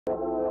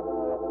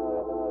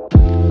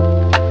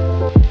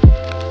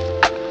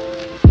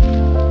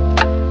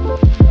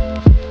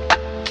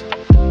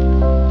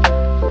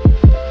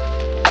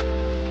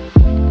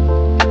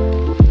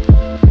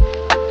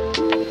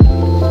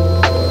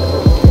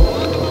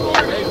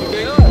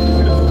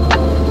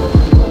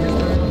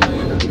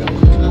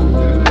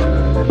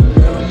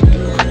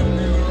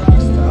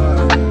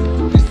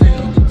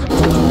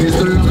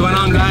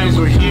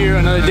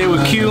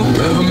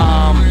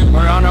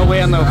We're on our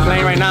way on the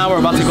plane right now. We're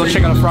about to go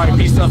check out a Ferrari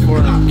Pista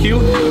for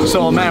Q.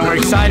 So man, we're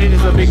excited.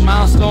 It's a big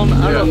milestone.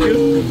 I don't know,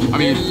 Q. I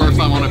mean, first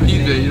time on a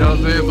PJ, you know what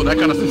I'm saying? So that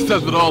kind of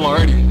says it all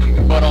already.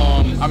 But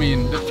I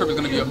mean, this trip is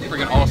gonna be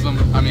freaking awesome.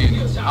 I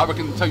mean, I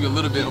can tell you a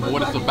little bit of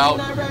what it's about.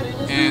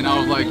 And I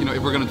was like, you know,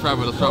 if we're gonna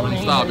travel, let's travel in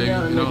style, baby.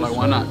 You know, like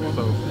why not?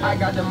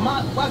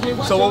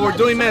 So what we're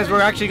doing, man, is we're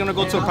actually gonna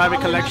go to a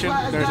private collection.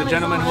 There's a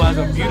gentleman who has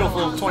a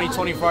beautiful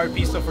 2020 Ferrari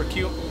Pista for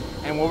Q.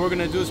 And what we're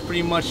gonna do is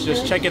pretty much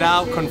just check it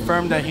out,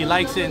 confirm that he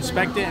likes it,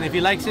 inspect it, and if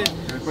he likes it,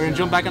 we're gonna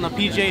jump back on the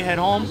PJ, head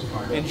home,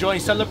 enjoy,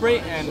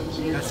 celebrate, and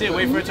that's it.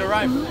 Wait for it to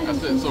arrive.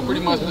 That's it. So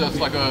pretty much just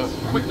like a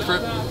quick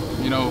trip,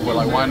 you know. But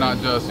like, why not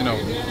just, you know,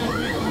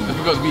 just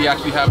because we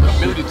actually have the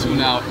ability to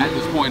now at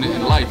this point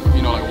in life,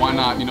 you know, like why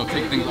not, you know,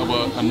 take things up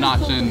a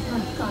notch and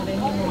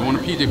go on a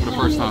PJ for the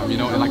first time, you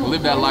know, and like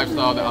live that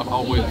lifestyle that I've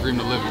always dreamed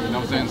of living. You know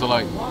what I'm saying? So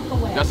like,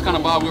 that's kind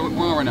of vibe we're on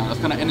right now. That's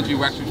kind of energy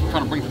we're actually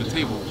trying to bring to the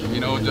table. You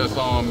know, just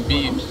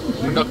be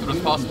productive as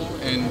possible,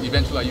 and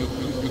eventually like, you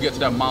get to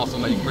that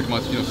milestone that you pretty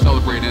much, you know,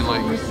 celebrate and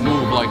like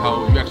move like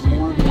how you actually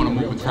want to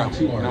move and travel.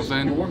 You know what I'm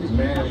saying?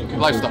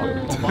 Lifestyle.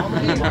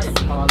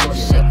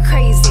 Shit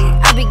crazy.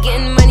 I be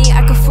getting money,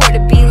 I can afford to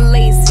be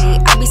lazy.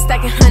 I be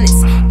stacking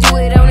hundreds, do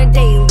it on a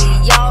daily.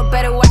 Y'all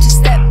better watch your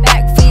step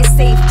back for your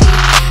safety.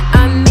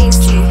 I'm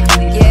Macy,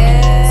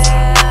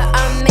 yeah,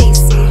 I'm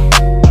Macy.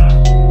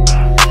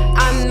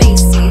 I'm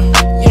Macy,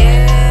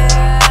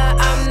 yeah,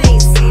 I'm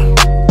Macy.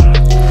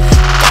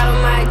 Got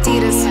on my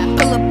Adidas,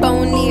 pull up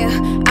on Nia.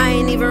 I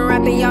ain't even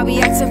rapping, y'all be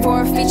asking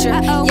for a feature.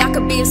 Y'all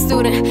could be a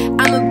student,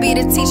 I'ma be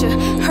the teacher.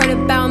 Heard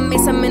about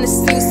Mace, I'm in the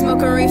studio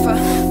smoking reefer.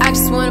 I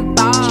just wanna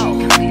ball,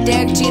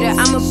 Derek Jeter.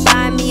 I'ma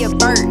buy me a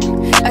bird,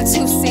 a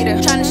two-seater.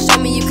 Tryna show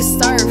me you can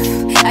surf,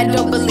 I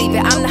don't believe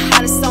it. I'm the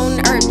hottest on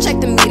earth, check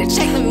the meter,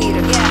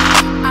 yeah.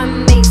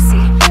 I'm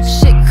Macy,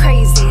 shit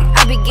crazy.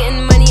 I be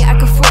getting money, I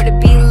can afford to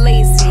be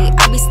lazy.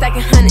 I be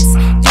stacking hundreds,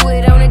 do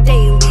it on a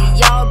daily.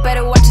 Y'all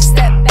better watch your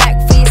step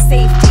back for your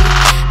safety.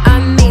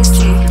 I'm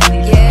Macy,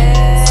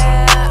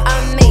 yeah,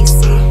 I'm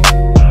Macy.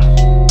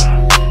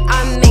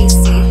 I'm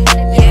Macy,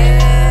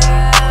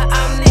 yeah,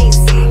 I'm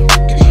Macy.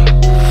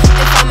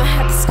 If I'ma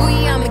have to school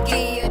you, I'ma give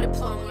you a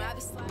diploma. I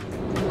be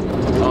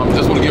sliding.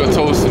 Just want to give a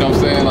toast, you know what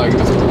I'm saying? Like,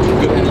 just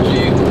good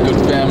energy, good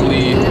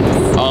family,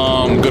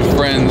 good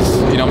friends,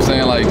 you know what I'm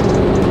saying? Like,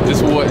 this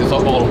is what it's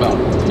all about,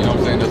 you know what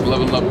I'm saying? Just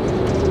leveling up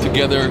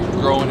together,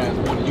 growing as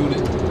one unit,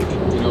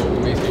 you know,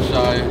 Macy,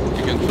 Shy,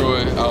 Chicken,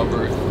 Troy,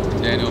 Albert,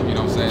 Daniel, you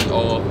know what I'm saying?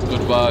 All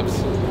good vibes.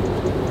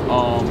 A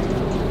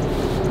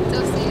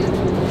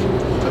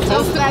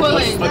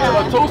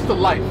toast to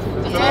life.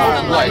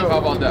 Life, how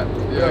about that?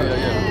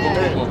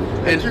 Yeah. Boom.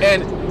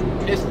 And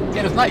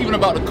it's not even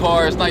about the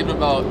car, it's not even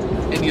about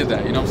any of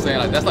that, you know what I'm saying?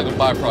 Like, that's like a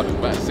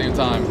byproduct, but at the same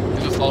time,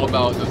 it's just all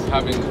about just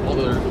having all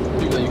the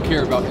people that you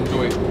care about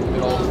enjoy it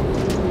all,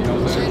 you know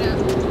what I'm saying?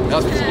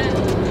 That's what's all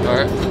about.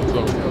 Alright? So,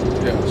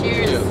 yeah.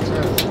 Cheers.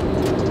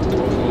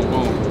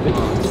 Boom.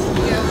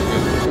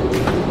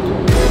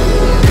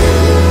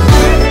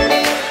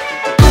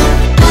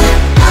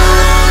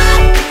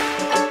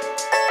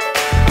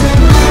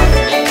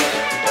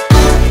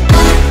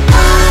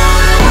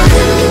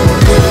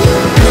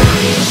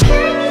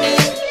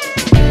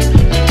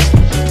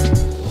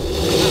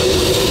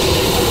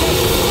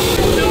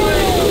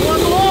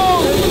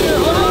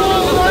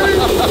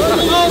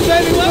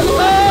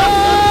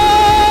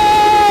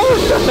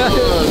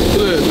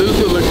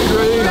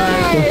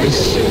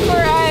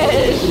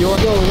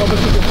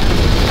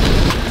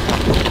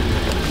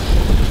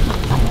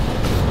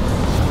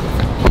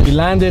 We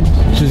landed,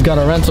 just got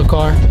a rental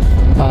car.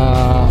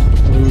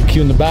 We were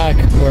queuing in the back.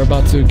 We're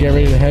about to get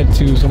ready to head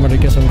to somewhere to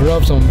get some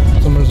grub, some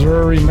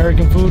Missouri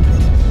American food.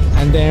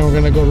 And then we're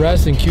gonna go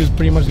rest, and Q's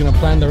pretty much gonna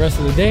plan the rest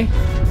of the day.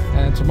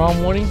 And tomorrow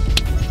morning,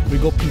 we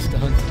go Pista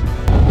hunt.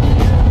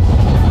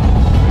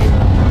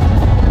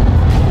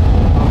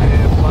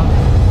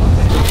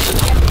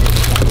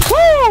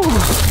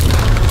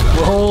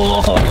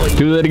 Whoa!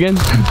 Do that again.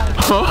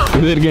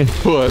 Do that again.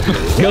 What?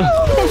 Go.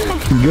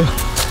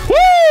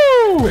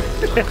 Woo!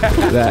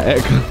 That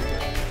echo.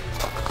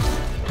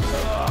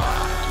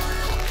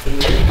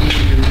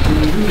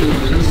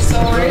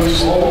 Sorry.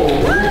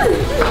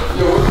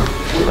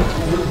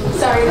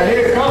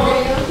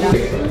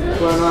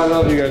 Well, I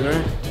love you guys,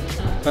 right?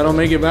 If I don't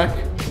make it back,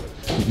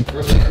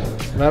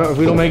 if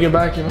we don't make it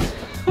back, you know,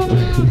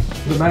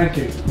 the man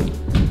cave.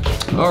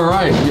 All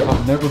right. Yeah,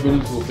 I've never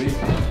been to a base.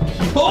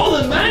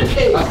 Oh, the man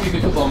cave! I see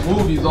this on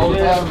movies all the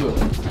time. Look.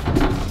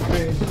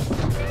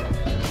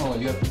 Oh,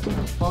 you have to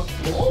fuck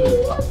this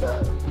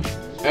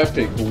shit.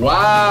 Epic.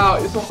 Wow,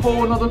 it's a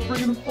whole another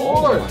freaking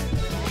floor.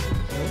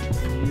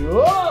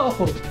 Whoa!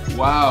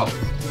 Wow.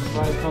 That's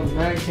why it's called the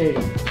man cave.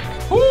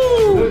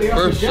 Woo!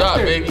 First shot,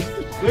 baby.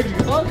 Look, you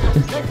go.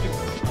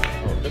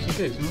 Just in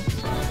case, you know?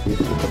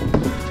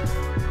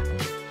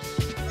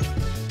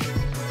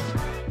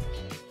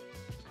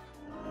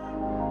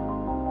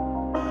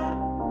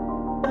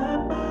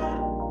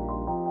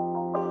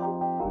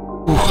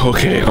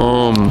 Okay,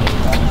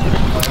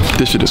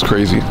 this shit is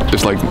crazy.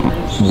 It's like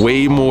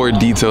way more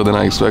detailed than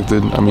I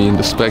expected. I mean,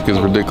 the spec is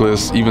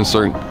ridiculous. Even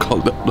certain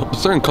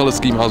color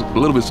scheme, I was a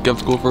little bit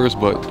skeptical first,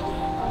 but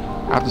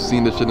after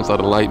seeing this shit inside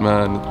the light,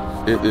 man,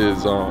 it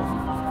is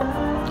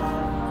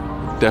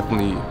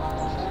definitely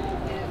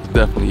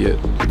it.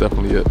 It's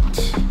definitely it.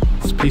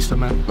 It's Pista,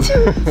 man.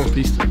 It's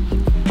Pista.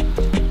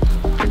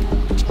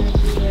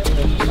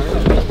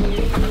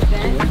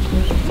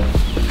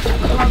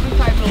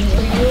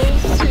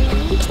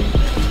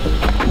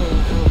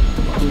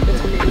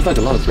 It's like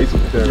a lot of space in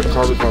there.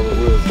 Carbon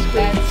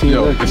wheels.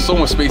 Yo, there's so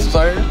much space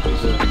inside here.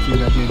 See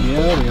that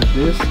JBL, we got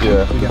this.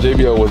 Yeah, the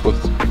JBL was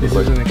This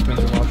is an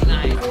expensive option.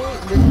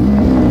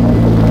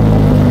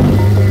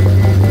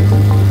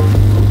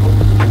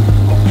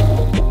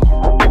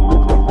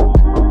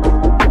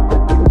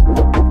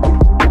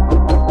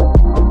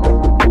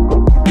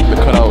 The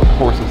cutout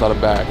portions out of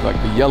the back, like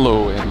the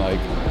yellow and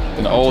like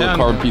all the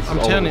carbon pieces. I'm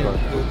telling you,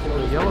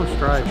 the yellow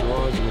stripe.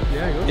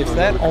 If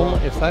that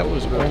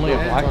was only a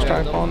black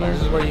stripe on there,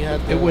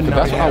 it would not.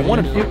 That's what I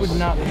wanted. It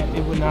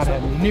would not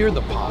have near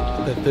the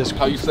pop that this.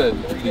 How you said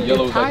the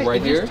yellow's like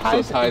right here, so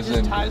it ties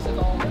in.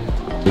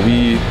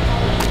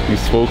 We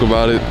spoke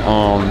about it.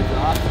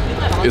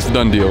 It's a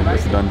done deal.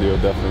 It's a done deal,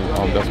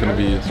 definitely. That's gonna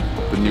be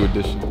the new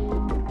addition.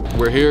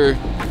 We're here.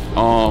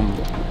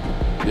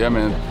 Yeah,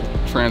 man.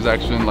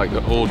 Transaction, like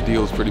the whole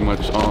deal is pretty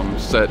much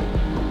set.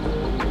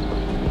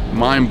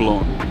 Mind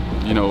blown.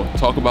 You know,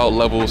 talk about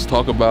levels.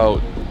 Talk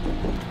about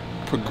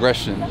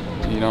progression,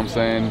 you know what I'm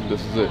saying?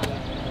 This is it.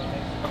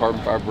 Carbon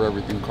fiber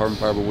everything, carbon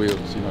fiber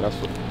wheels, you know,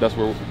 that's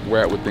where we're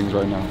at with things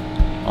right now.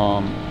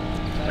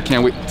 I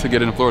can't wait to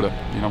get it in Florida,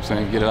 you know what I'm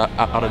saying? Get it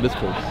out of this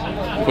place.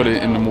 Put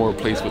it in the more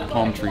place with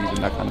palm trees and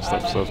that kind of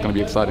stuff, so it's gonna be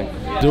exciting.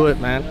 Do it,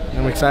 man.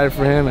 I'm excited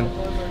for him and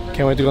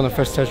can't wait to go on the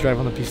first test drive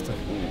on the Pista.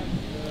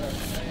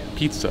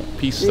 Pizza.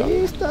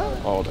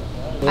 All that.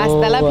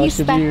 Hasta la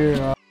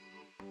pista.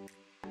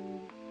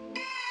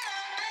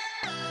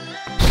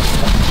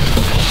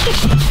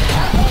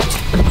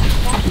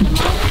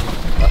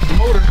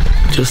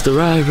 Just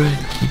arrived, right?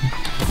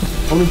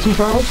 Only 2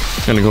 pounds?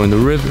 Gonna go in the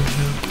river.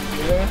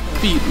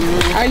 Feet.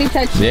 Already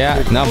touched.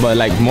 Yeah, no, but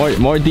like more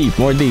deep.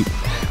 Oh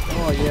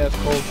yeah, it's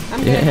cold.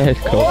 Yeah, it's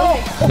cold. Oh.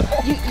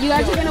 You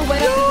guys are gonna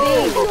wet up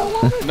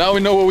the thing. Now we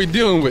know what we're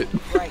dealing with.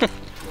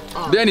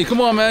 Danny,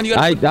 come on, man. You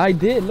gotta I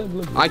did.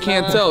 Look. I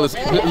can't tell. It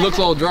looks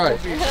all dry.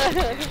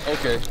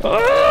 Okay.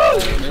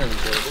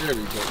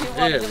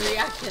 There we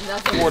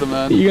go. Water,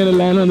 man. You gonna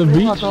land on the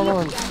beach?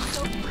 Come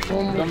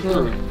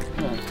through.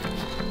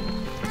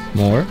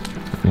 More.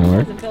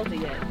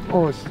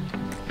 Oh, it's...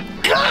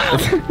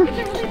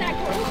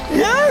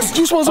 Yes!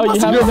 You supposed to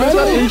bless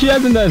it. She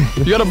hasn't done.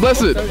 You gotta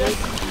bless it.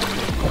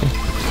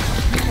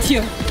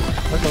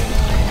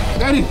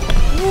 Danny!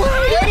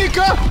 Danny,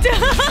 come!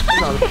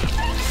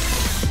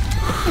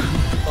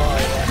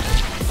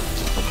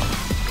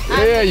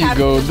 There you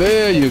go.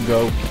 There you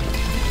go.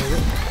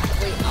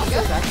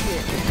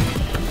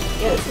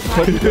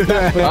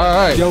 All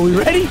right. Yo, we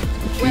ready?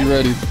 We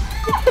ready.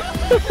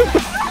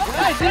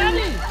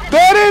 Danny!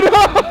 Danny,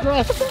 no!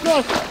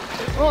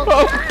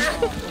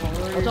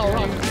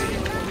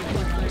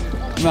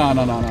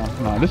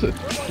 No.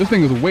 This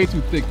thing is way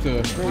too thick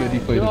to get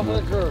deflated. Oh! All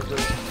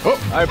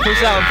right,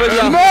 push out.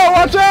 No,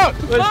 watch out!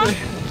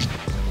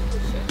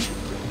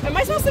 Am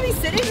I supposed to be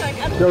sitting? Like,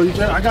 I don't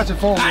Yo, I got your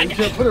phone. Man. You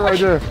can't put it right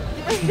there.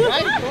 Let's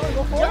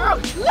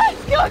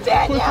go,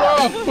 Daniel!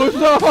 Push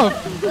off!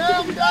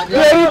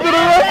 Danny to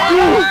the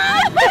rescue!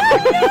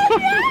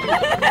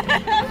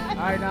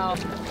 Alright, now.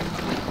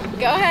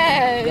 Go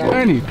ahead.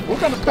 Danny, what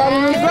kind of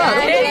pattern is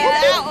that? Get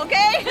out,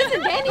 okay?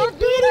 Listen, Daniel's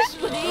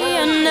beautiful.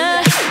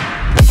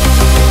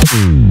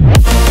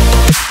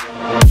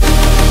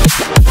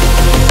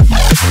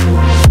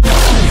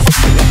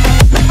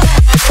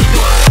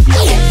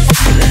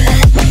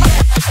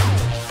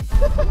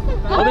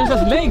 Oh, there's a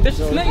snake.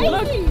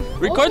 Look.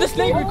 Record the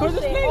snake. Where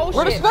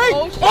the snake?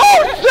 Oh,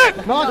 shit!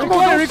 No,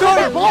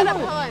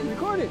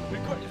 record it.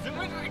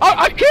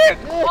 I can't!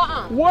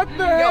 What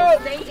the hell?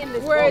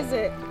 Where is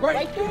it?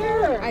 Right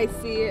there! I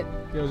see it.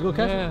 Yo, let's go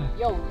catch it.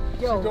 Yo.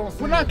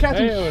 We're not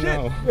catching shit!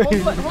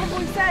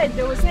 Homeboy said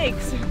there were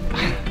snakes.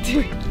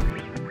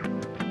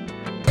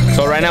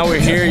 So right now we're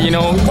here, you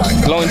know,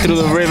 going through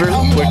the river.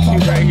 We're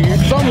right here.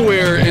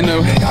 Somewhere in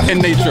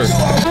nature.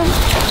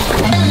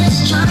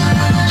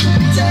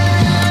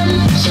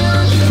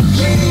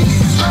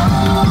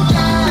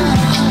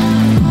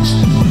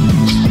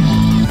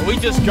 We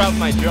just dropped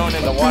my drone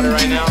in the water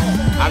right now.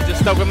 I'm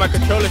just stuck with my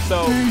controller,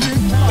 so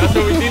that's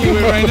what we're dealing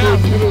with right now.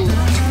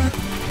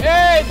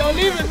 Hey, don't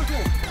leave it!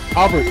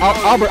 Albert, you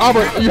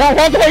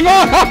have to hang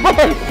on,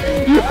 Albert!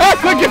 You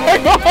have to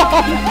hang on!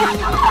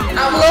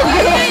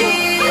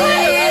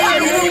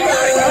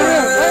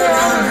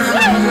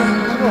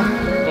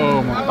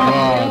 Oh my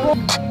God.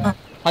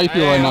 How you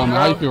feel right now, man?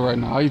 How you feel right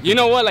now? You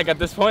know what? Like at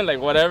this point, like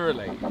whatever,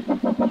 like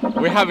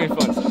we're having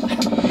fun. So.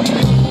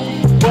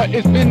 But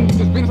it's been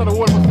on the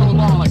water for so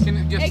long. Like, can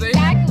it get safe?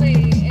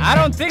 Exactly. I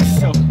don't think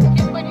so.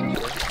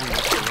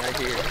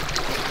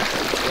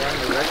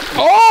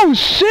 Oh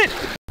shit!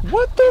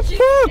 What the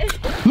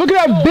fuck? Look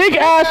at that big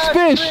ass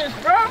fish!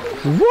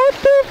 What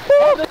the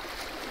fuck?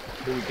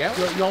 Do we get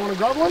one? Y'all want to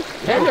grab one?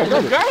 Yeah,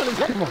 go grab it.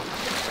 Come on.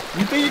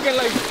 You think you can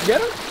like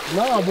get him?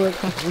 Nah, but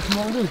what you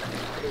want to do?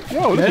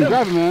 Yo, let's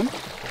grab it, man.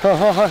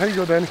 Here you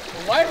go, Danny.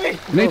 Why me?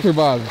 Nature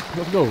vibes.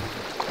 Let's go.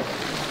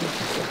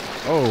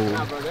 Oh.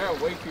 Nah, bro, they're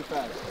way too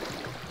fast.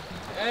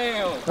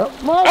 Damn.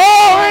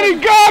 Oh, and he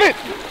got it!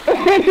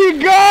 And he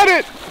got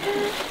it!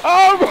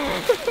 Oh,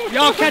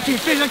 Y'all catching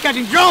fish, I'm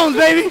catching drones,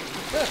 baby.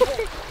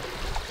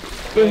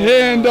 the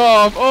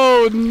handoff.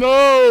 Oh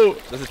no!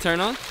 Does it turn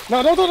on?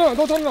 No, don't turn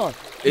it on.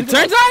 It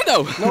turns on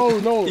though.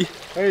 No.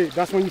 Hey,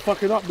 that's when you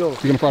fuck it up though.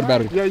 You're gonna fry the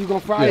battery. Yeah, you're gonna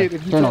fry it.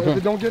 If you turn off, if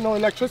it don't get no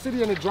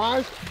electricity and it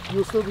dries,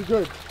 you'll still be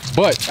good.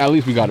 But at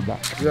least we got it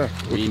back. Yeah.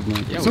 We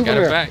got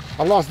Souvenir. it back.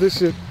 I lost this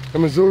shit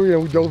in Missouri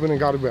and we dove in and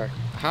got it back.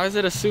 How is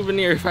it a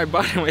souvenir if I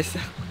bought it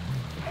myself?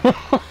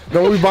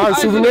 Don't we buy How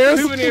souvenirs? is it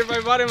a souvenir if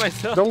I bought it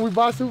myself? Don't we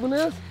buy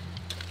souvenirs?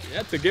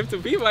 Yeah, to give to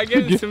people. I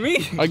give it to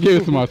me. I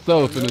gave it to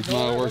myself and it's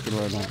not working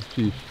right now.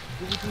 Sheesh.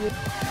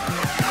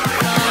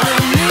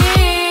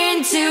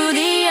 Into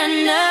the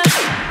unknown.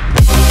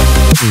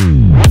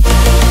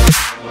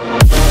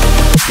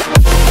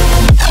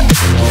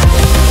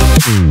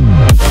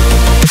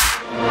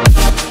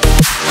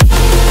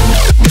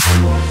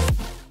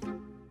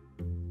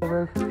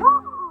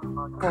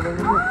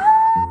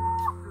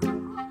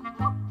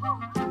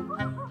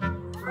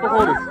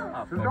 Hold this.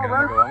 Let's go,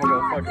 man. I'm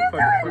gonna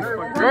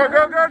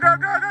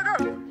go.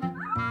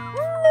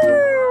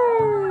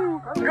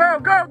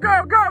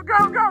 Fuck it.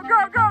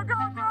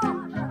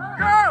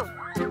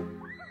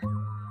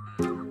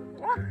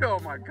 Go. Oh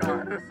my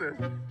God, this is.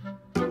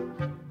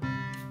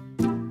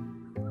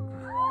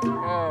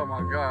 Oh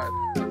my God.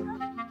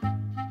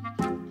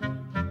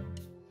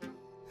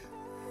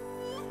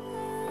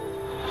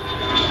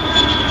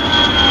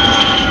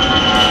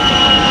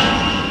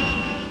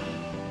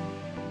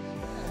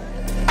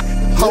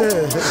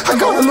 I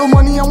got a little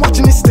money, I'm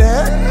watching it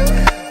stack.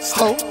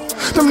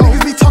 Them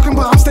niggas be talking,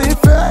 but I'm staying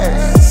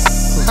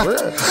fast.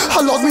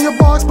 I lost me a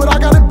box, but I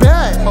got it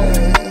back. I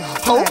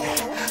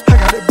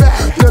got it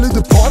back. Barely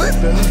departed.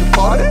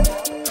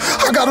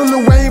 I got a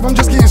little wave, I'm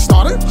just getting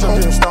started.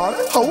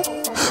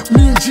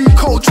 Me and G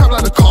Cole trap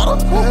like the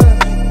Carter.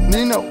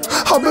 Nino,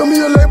 I built me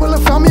a label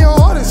and found me an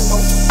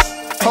artist.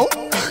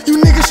 You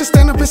niggas should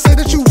stand up and say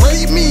that you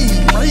rate me.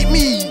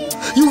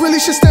 You really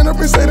should stand up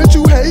and say that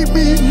you hate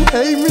me.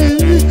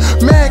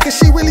 Mad cause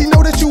she really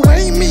know that you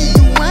ain't me.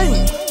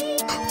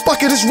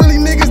 Fuck it, it's really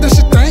niggas that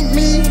should thank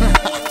me.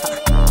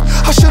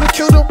 I should've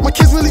killed up, my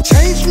kids really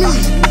changed me.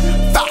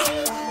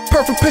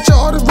 Perfect picture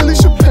artist really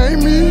should pay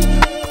me.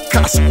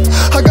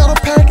 I got a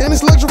pack and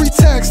it's luxury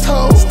text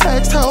ho. I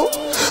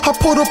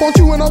pulled up on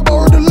you and I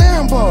borrowed a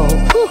Lambo.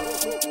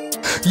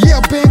 Yeah,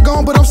 I've been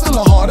gone, but I'm still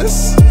the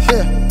hardest.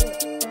 Yeah.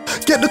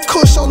 Get the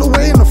kush all the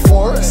way in the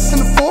forest.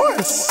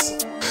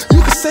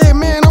 You can say it,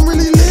 man, I'm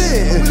really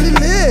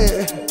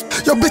lit.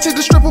 Yo, bitch at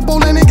the stripper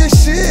bowl and they get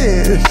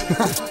shit.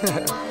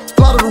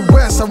 Fly to the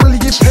west, I really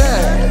get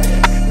paid.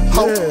 I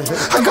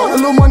got a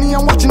little money,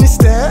 I'm watching it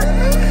stack.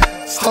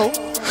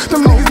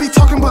 Them niggas be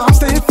talking, but I'm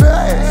staying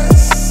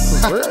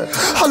fast. I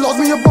lost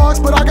me a box,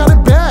 but I got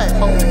it back. I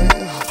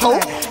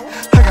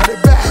got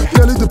it back.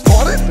 Barely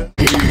departed.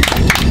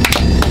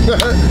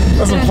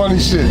 That's some funny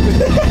shit.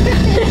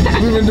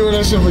 We've been doing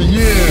that shit for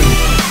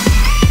years.